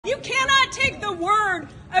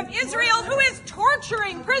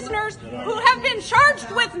prisoners who have been charged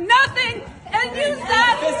with nothing and use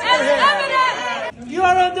that as evidence. You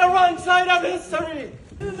are on the wrong side of history.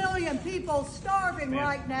 2 million people starving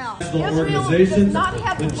right now. Organizations,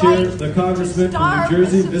 the congressman from New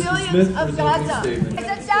Jersey, Mr. Smith, for his opening statement. It's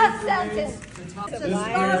a death sentence.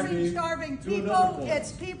 It's starving people.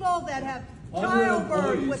 It's people that have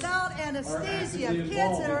childbirth without anesthesia,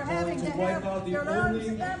 kids that are having to have their arms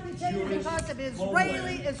amputated because of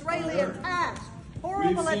Israeli attacks.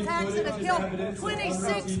 Horrible attacks that have killed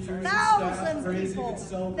 26,000 people,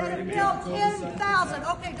 that have killed 10,000.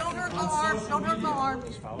 Okay, don't hurt my arms, don't hurt my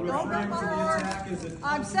arms, don't hurt my arms.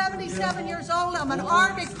 I'm 77 years old, I'm an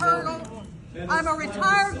Army colonel. I'm a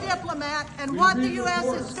retired diplomat, and what the U.S.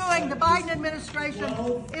 is doing, the Biden administration,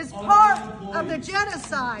 is part of the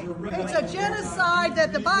genocide. It's a genocide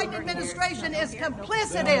that the Biden administration is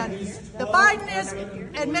complicit in. The Biden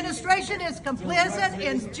administration is complicit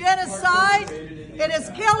in genocide. It is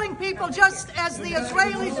killing people just as the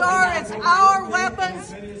Israelis are. It's our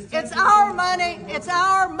weapons. It's our money. It's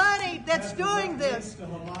our money that's doing this.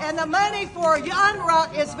 And the money for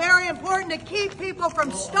UNRWA is very important to keep people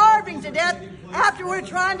from starving to death after we're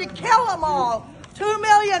trying to kill them all. 2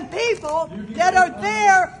 million people that are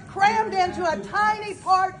there crammed into a tiny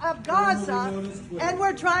part of Gaza, and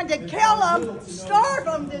we're trying to kill them, starve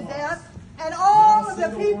them to death, and all of the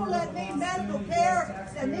people that need medical care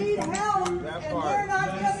and need help, and they're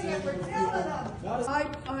not giving it, we're killing them.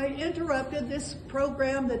 I interrupted this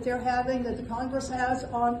program that they're having, that the Congress has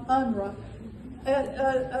on UNRWA,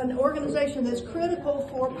 an organization that's critical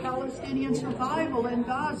for Palestinian survival in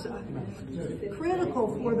Gaza.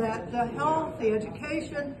 Critical for that, the health, the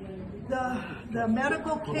education, the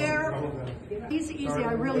medical care. Easy,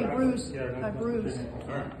 I really bruise.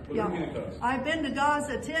 Yeah. I've been to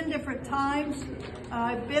Gaza 10 different times.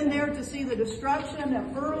 I've been there to see the destruction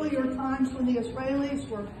of earlier times when the Israelis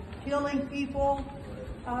were killing people.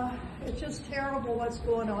 It's just terrible what's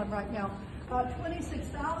going on right now.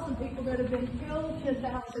 26,000 people that have been killed,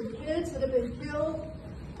 10,000 kids that have been killed,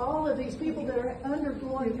 all of these people that are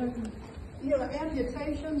undergoing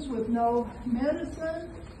amputations with no medicine,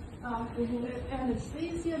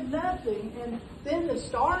 anesthesia, nothing, and then the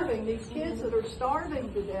starving, these kids that are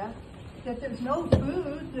starving to death, that there's no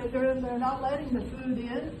food, that they're not letting the food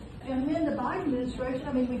in. And then the Biden administration,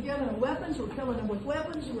 I mean, we give them weapons, we're killing them with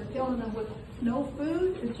weapons, we're killing them with no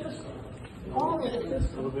food. It's just all of it.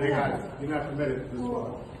 You're not permitted to this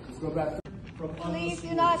law. Let's go back. Please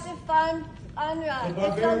do not defund UNRWA.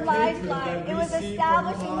 It's a lifeline. It was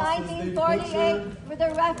established in 1948 for the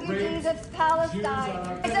refugees of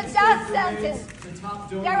Palestine. It's a death sentence.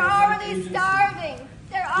 They're already starving.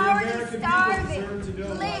 They're already starving.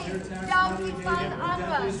 Please don't defund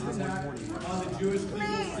UNRWA. Please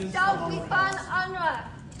don't defund UNRWA.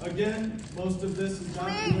 Again, most of this is not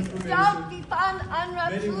new information. Please don't defund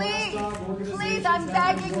UNRWA. Please, I'm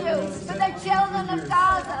begging you, for the children of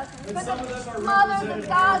Gaza, for the mothers of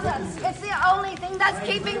Gaza. It's the only thing that's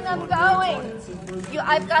keeping them going.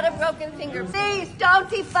 I've got a broken finger. Please don't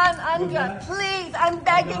defund UNRWA. Please, I'm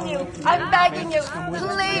begging you. I'm begging you.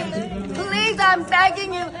 Please, I'm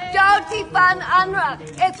begging you. Don't defund UNRWA.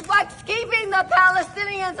 It's what's keeping the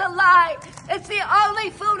Palestinians alive. It's the only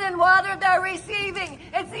food and water they're receiving.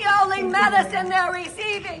 It's the only medicine they're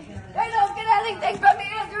receiving. They don't get anything from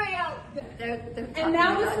Israel. And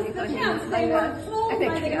now this is the chance. They were told by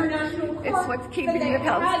the international court. It's what's keeping the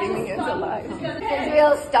Palestinians alive.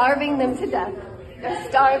 Israel's starving them to death. They're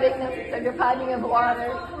starving them. They're depriving them of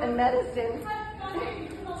water and medicine.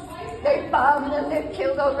 They bombed them. They've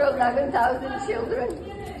killed over 11,000 children.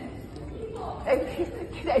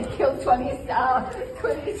 They killed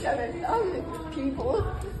 27,000 people.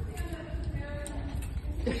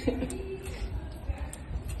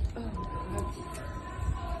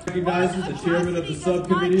 Recognizes the chairman of the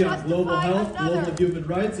subcommittee on global health, global human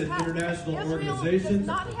rights, and international organizations,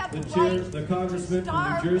 the congressman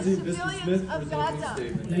from New Jersey, Mr. Smith, for his opening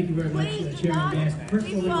statement. Thank you very much, Chairman. First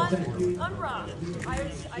of all, thank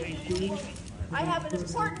you. I have an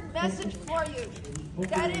important message for you.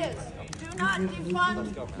 That is, do not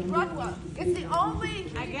defund UNRWA. It's the only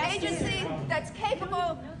agency that's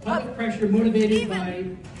capable of pressure motivated even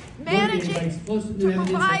by managing to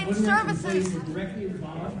provide services.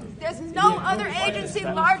 There's no other agency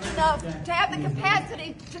large enough to have the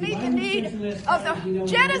capacity to meet the need of the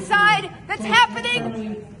genocide that's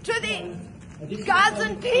happening to the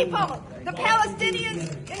Gazan people. The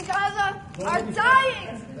Palestinians in Gaza are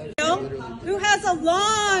dying. Who has a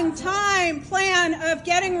long time plan of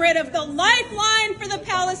getting rid of the lifeline for the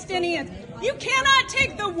Palestinians. You cannot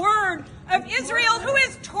take the word of Israel, who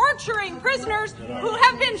is torturing capturing prisoners who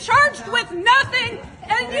have been charged with nothing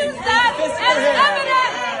and use that as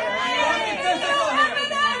evidence.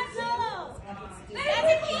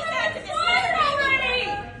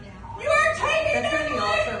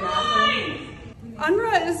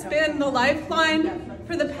 UNRWA has been the lifeline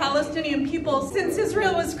for the Palestinian people since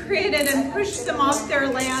Israel was created and pushed them off their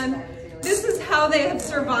land. This is how they have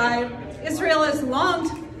survived. Israel has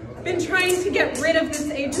long been trying to get rid of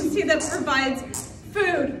this agency that provides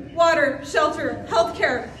food, water, shelter,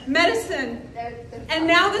 healthcare, medicine. And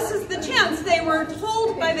now this is the chance. They were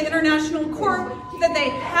told by the international court that they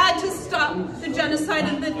had to stop the genocide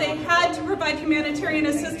and that they had to provide humanitarian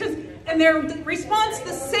assistance. And their response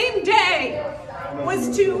the same day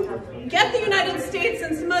was to get the United States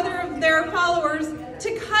and some other of their followers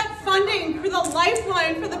to cut funding for the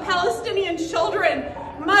lifeline for the Palestinian children,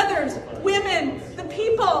 mothers, women, the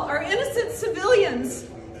people, our innocent civilians.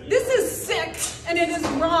 This is sick and it is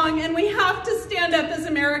wrong, and we have to stand up as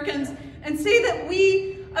Americans and say that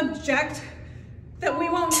we object, that we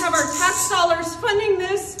won't have our tax dollars funding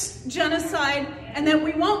this genocide, and that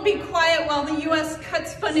we won't be quiet while the U.S.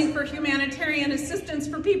 cuts funding for humanitarian assistance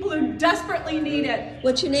for people who desperately need it.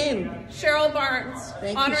 What's your name? Cheryl Barnes.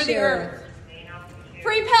 Thank Honor you, the Cheryl. earth.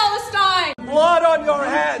 Free Palestine! Blood on your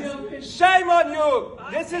hands. Shame on you.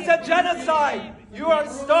 This is a genocide. You are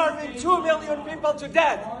starving 2 million people to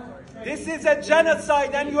death. This is a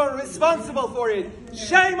genocide and you are responsible for it.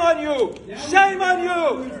 Shame on you. Shame on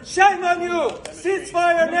you. Shame on you.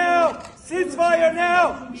 Ceasefire now. Ceasefire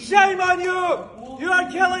now. Shame on you. You are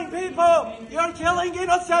killing people. You are killing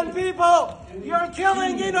innocent people. You are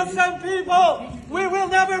killing innocent people. We will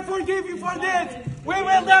never forgive you for this. We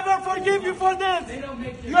will never forgive you for this.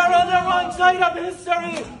 You are on the wrong side of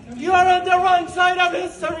history. You are on the wrong side of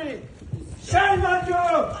history. Shame on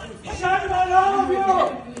you. Shame on all of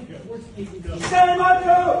you. Shame on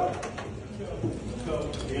you.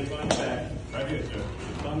 Hands on your back. Right here, sir.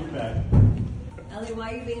 Hands on your back. Ellie,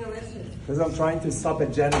 why are you being arrested? Because I'm trying to stop a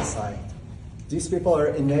genocide. These people are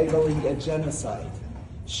enabling a genocide.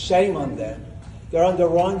 Shame on them. They're on the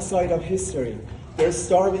wrong side of history. They're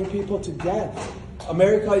starving people to death.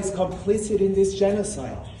 America is complicit in this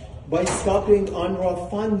genocide by stopping UNRWA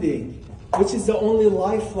funding, which is the only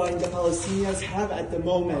lifeline the Palestinians have at the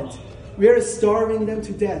moment. We are starving them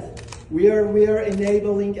to death. We are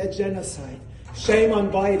enabling a genocide. Shame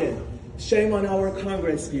on Biden. Shame on our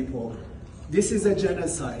Congress people. This is a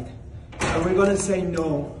genocide. And we're going to say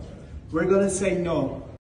no. We're going to say no.